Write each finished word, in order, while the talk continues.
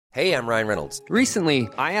Hey, I'm Ryan Reynolds. Recently,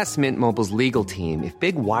 I asked Mint Mobile's legal team if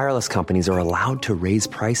big wireless companies are allowed to raise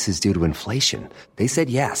prices due to inflation. They said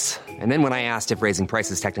yes. And then when I asked if raising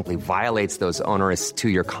prices technically violates those onerous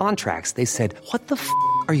two-year contracts, they said, "What the f***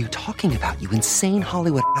 are you talking about, you insane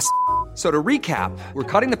Hollywood ass?" So to recap, we're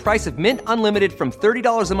cutting the price of Mint Unlimited from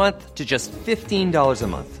 $30 a month to just $15 a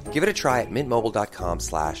month. Give it a try at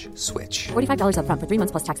mintmobile.com/switch. $45 up front for 3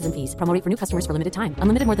 months plus taxes and fees. Promo rate for new customers for limited time.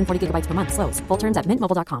 Unlimited more than 40 gigabytes per month. Slows full terms at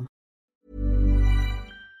mintmobile.com.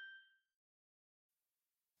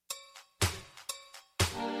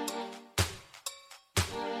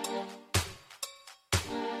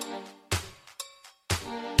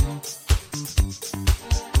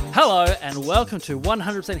 Hello and welcome to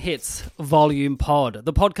 100% Hits Volume Pod,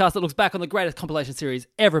 the podcast that looks back on the greatest compilation series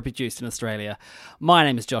ever produced in Australia. My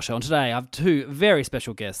name is Joshua, and today I have two very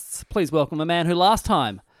special guests. Please welcome a man who last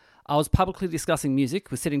time I was publicly discussing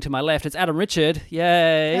music was sitting to my left. It's Adam Richard.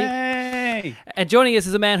 Yay! Hey! And joining us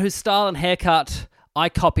is a man whose style and haircut I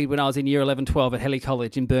copied when I was in year 11-12 at Helly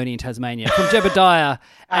College in Burnie in Tasmania. From Jebediah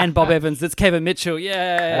and Bob Evans, it's Kevin Mitchell.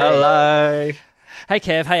 Yay! Hello. Hey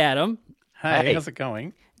Kev, hey Adam. Hey, how's it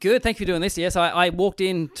going? Good, thank you for doing this. Yes, I walked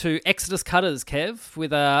into Exodus Cutters, Kev,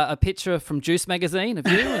 with a picture from Juice magazine of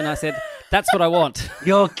you, and I said, "That's what I want."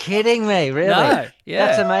 You're kidding me, really? No, yeah,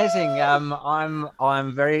 that's amazing.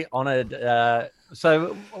 I'm very honoured.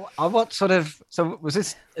 So was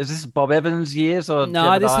this? Is this Bob Evans years or no?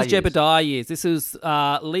 Jebediah This was years? Jebediah years. This was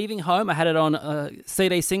Leaving Home. I had it on a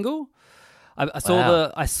CD single. I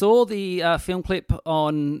saw the film clip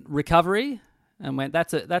on Recovery and went,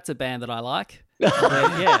 "That's a band that I like."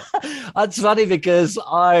 Yeah, It's funny because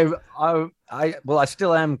I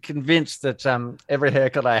still am convinced that every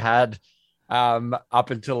haircut I had up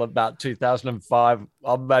until about 2005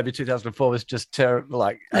 or maybe 2004 was just terrible,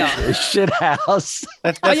 like a shit house.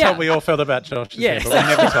 That's yeah. how we all felt about Josh. Yes. But we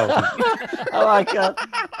never told him. Oh my God.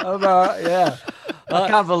 Yeah. I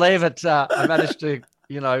can't believe it. I managed to,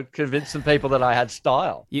 convince some people that I had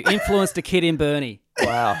style. you influenced a kid in Burnie.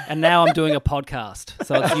 Wow. And now I'm doing a podcast,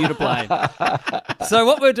 so it's you to blame. So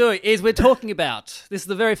what we're doing is we're talking about, this is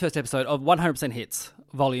the very first episode of 100% Hits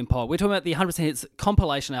Volume Pod. We're talking about the 100% Hits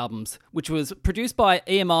compilation albums, which was produced by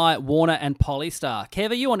EMI, Warner and Polystar. Kev,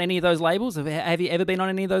 are you on any of those labels? Have you ever been on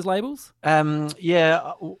any of those labels?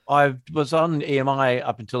 Yeah, I was on EMI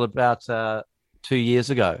up until about 2 years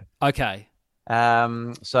ago. Okay.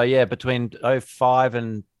 So yeah, between 2005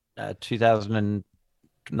 and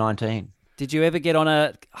 2019. Did you ever get on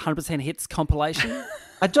a 100% Hits compilation?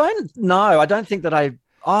 I don't know. I don't think that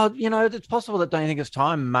it's possible that Don't You Think It's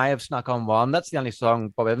Time may have snuck on one. That's the only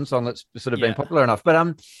Bob Evans song that's sort of been popular enough.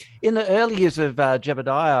 But in the early years of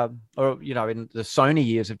Jebediah, or, in the Sony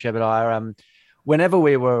years of Jebediah, whenever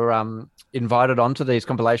we were invited onto these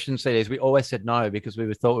compilation CDs, we always said no because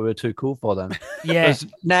we thought we were too cool for them. Yeah.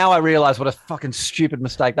 Now I realize what a fucking stupid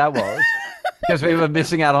mistake that was. Because we were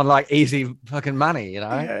missing out on like easy fucking money,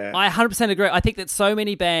 Yeah. I 100% agree. I think that so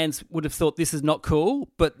many bands would have thought this is not cool,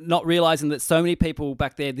 but not realizing that so many people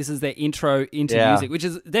back there, this is their intro into music, which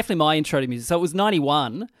is definitely my intro to music. So it was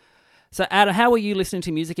 91. So Adam, how were you listening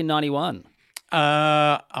to music in 91?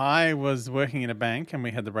 I was working in a bank and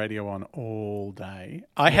we had the radio on all day.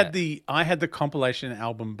 I had the compilation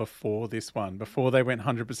album before this one, before they went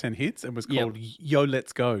 100% Hits. It was called Yo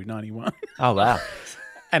Let's Go 91. Oh, wow.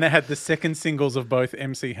 And it had the second singles of both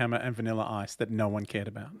MC Hammer and Vanilla Ice that no one cared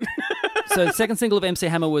about. So the second single of MC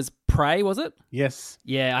Hammer was Pray, was it? Yes.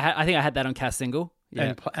 Yeah, I think I had that on Cass single.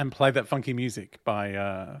 Yeah. And Play That Funky Music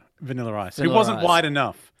by Vanilla Ice, who Vanilla wasn't Ice. wide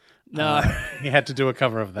enough. No. He had to do a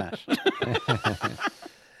cover of that.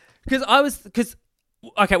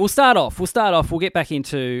 Okay, we'll start off. We'll get back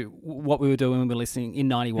into what we were doing when we were listening in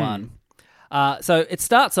 91. So it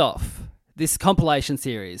starts off, this compilation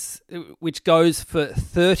series, which goes for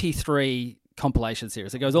 33 compilation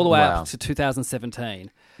series. It goes all the way up to 2017.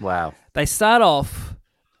 Wow. They start off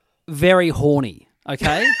very horny,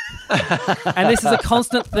 okay? And this is a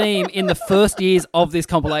constant theme in the first years of this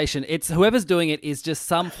compilation. It's whoever's doing it is just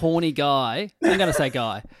some horny guy. I'm going to say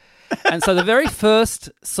guy. And so the very first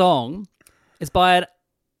song is by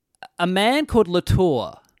a man called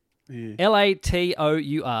Latour. Yeah.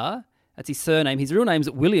 Latour. That's his surname. His real name's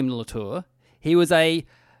William Latour. He was a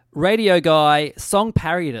radio guy, song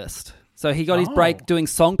parodyist. So he got his break doing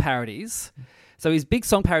song parodies. So his big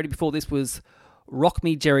song parody before this was Rock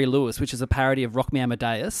Me Jerry Lewis, which is a parody of Rock Me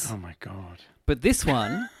Amadeus. Oh, my God. But this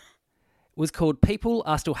one was called People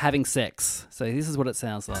Are Still Having Sex. So this is what it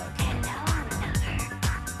sounds like.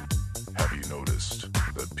 Have you noticed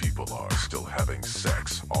that people are still having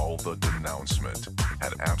sex? All the denouncement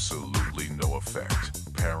had absolutely no effect.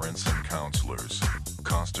 parents and counselors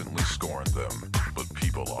constantly scorn them, but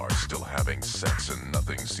people are still having sex and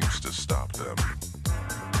nothing seems to stop them.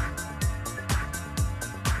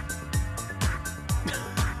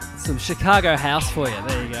 Some Chicago house for you.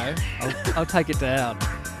 There you go. I'll take it down.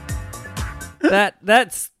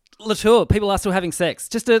 That's Latour. People are still having sex.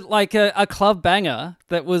 Just a club banger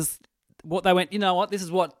that was what they went, you know what, this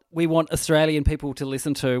is what we want Australian people to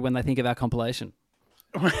listen to when they think of our compilation.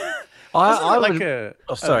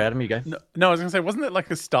 Sorry, Adam, you go. No, I was going to say, wasn't it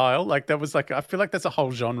like a style? Like that was like, I feel like that's a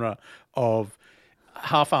whole genre of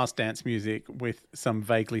half-assed dance music with some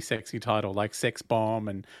vaguely sexy title, like Sex Bomb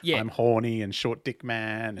and I'm Horny and Short Dick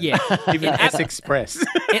Man. And even S Express.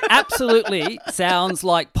 It absolutely sounds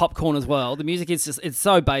like popcorn as well. The music is it's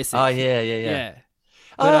so basic. Oh, yeah.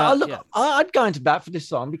 But, look, I'd go into bat for this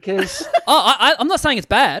song because I'm not saying it's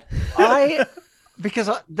bad.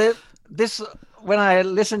 When I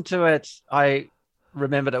listened to it, I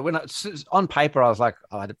remembered it. On paper, I was like,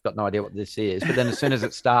 I've got no idea what this is. But then as soon as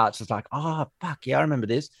it starts, it's like, oh, fuck, yeah, I remember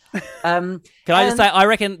this. Can I just say, I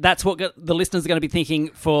reckon that's what the listeners are going to be thinking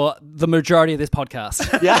for the majority of this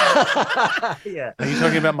podcast. Yeah. Are you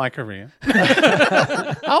talking about my career?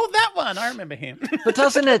 Oh, that one. I remember him. But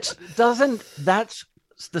doesn't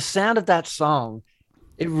the sound of that song,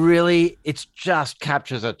 it just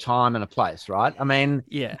captures a time and a place, right? I mean,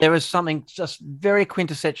 there was something just very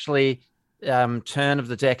quintessentially turn of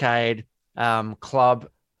the decade club.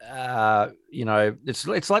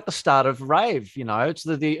 It's like the start of rave. It's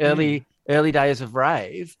the early days of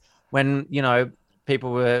rave when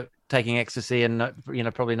people were taking ecstasy and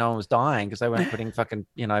probably no one was dying because they weren't putting fucking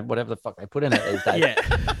whatever the fuck they put in it these days.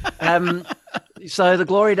 Yeah. So the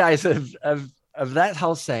glory days of that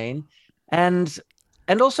whole scene, and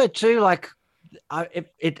also too, like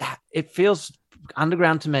it feels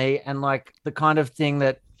underground to me, and like the kind of thing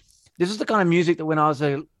that this is the kind of music that when I was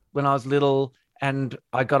little and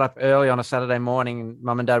I got up early on a Saturday morning and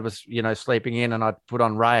mum and dad was sleeping in, and I'd put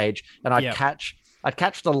on Rage, and I'd catch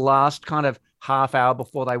the last kind of half hour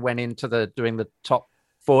before they went into doing the top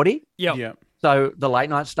 40. Yeah. So the late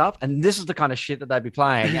night stuff, and this is the kind of shit that they'd be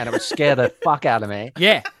playing, and it would scare the fuck out of me.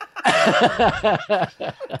 Yeah.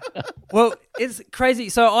 Well, it's crazy.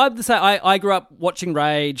 So I grew up watching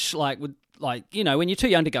Rage, when you're too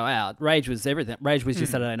young to go out. Rage was everything. Rage was your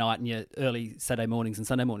Saturday night and your early Saturday mornings and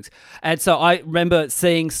Sunday mornings. And so I remember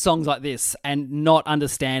seeing songs like this and not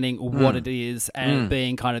understanding what it is and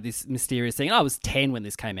being kind of this mysterious thing. I was 10 when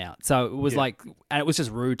this came out, so it was and it was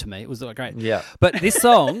just rude to me. It was like great. Yeah. But this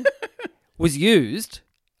song was used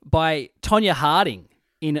by Tonya Harding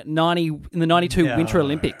in the 92 Winter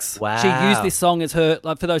Olympics. Wow. She used this song as her,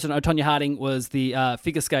 for those who don't know, Tonya Harding was the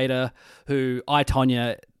figure skater who I,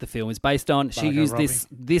 Tonya, the film is based on. She used this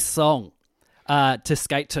song to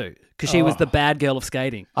skate to because she was the bad girl of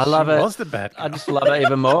skating. I love it. Was the bad girl. I just love it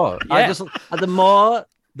even more. The more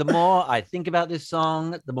I think about this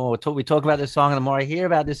song, the more we talk about this song, and the more I hear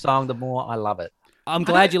about this song, the more I love it. I'm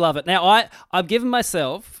glad you love it. Now, I've given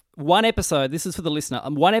myself one episode. This is for the listener.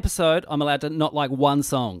 One episode, I'm allowed to not like one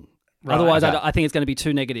song. Right, otherwise, I think it's going to be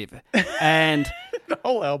too negative. And the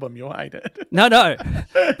whole album, you'll hate it. No.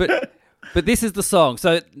 But this is the song.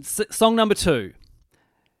 So song number 2.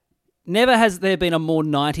 Never has there been a more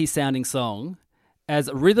 90s sounding song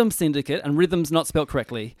as Rhythm Syndicate, and rhythm's not spelled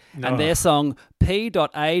correctly, and their song P.A.S.S.I.O.N.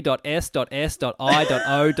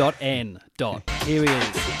 Here he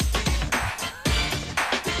is.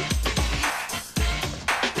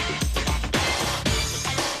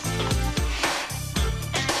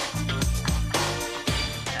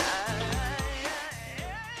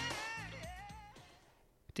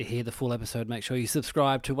 To hear the full episode, make sure you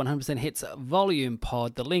subscribe to 100% Hits Volume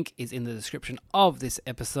Pod. The link is in the description of this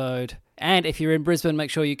episode. And if you're in Brisbane, make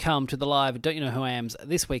sure you come to the live Don't You Know Who I Am's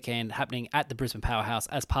this weekend, happening at the Brisbane Powerhouse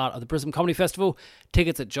as part of the Brisbane Comedy Festival.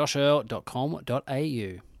 Tickets at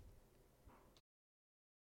joshearl.com.au.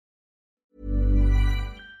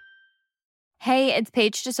 Hey, it's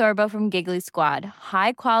Paige DeSorbo from Giggly Squad.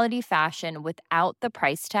 High quality fashion without the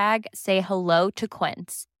price tag. Say hello to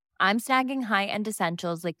Quince. I'm snagging high-end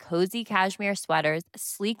essentials like cozy cashmere sweaters,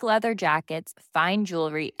 sleek leather jackets, fine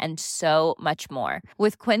jewelry, and so much more.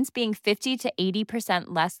 With Quince being 50 to 80%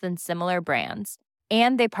 less than similar brands.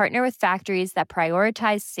 And they partner with factories that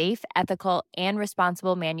prioritize safe, ethical, and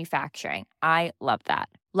responsible manufacturing. I love that.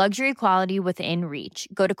 Luxury quality within reach.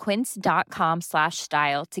 Go to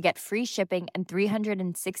quince.com/style to get free shipping and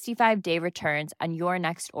 365-day returns on your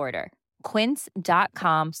next order.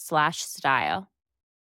 Quince.com/style.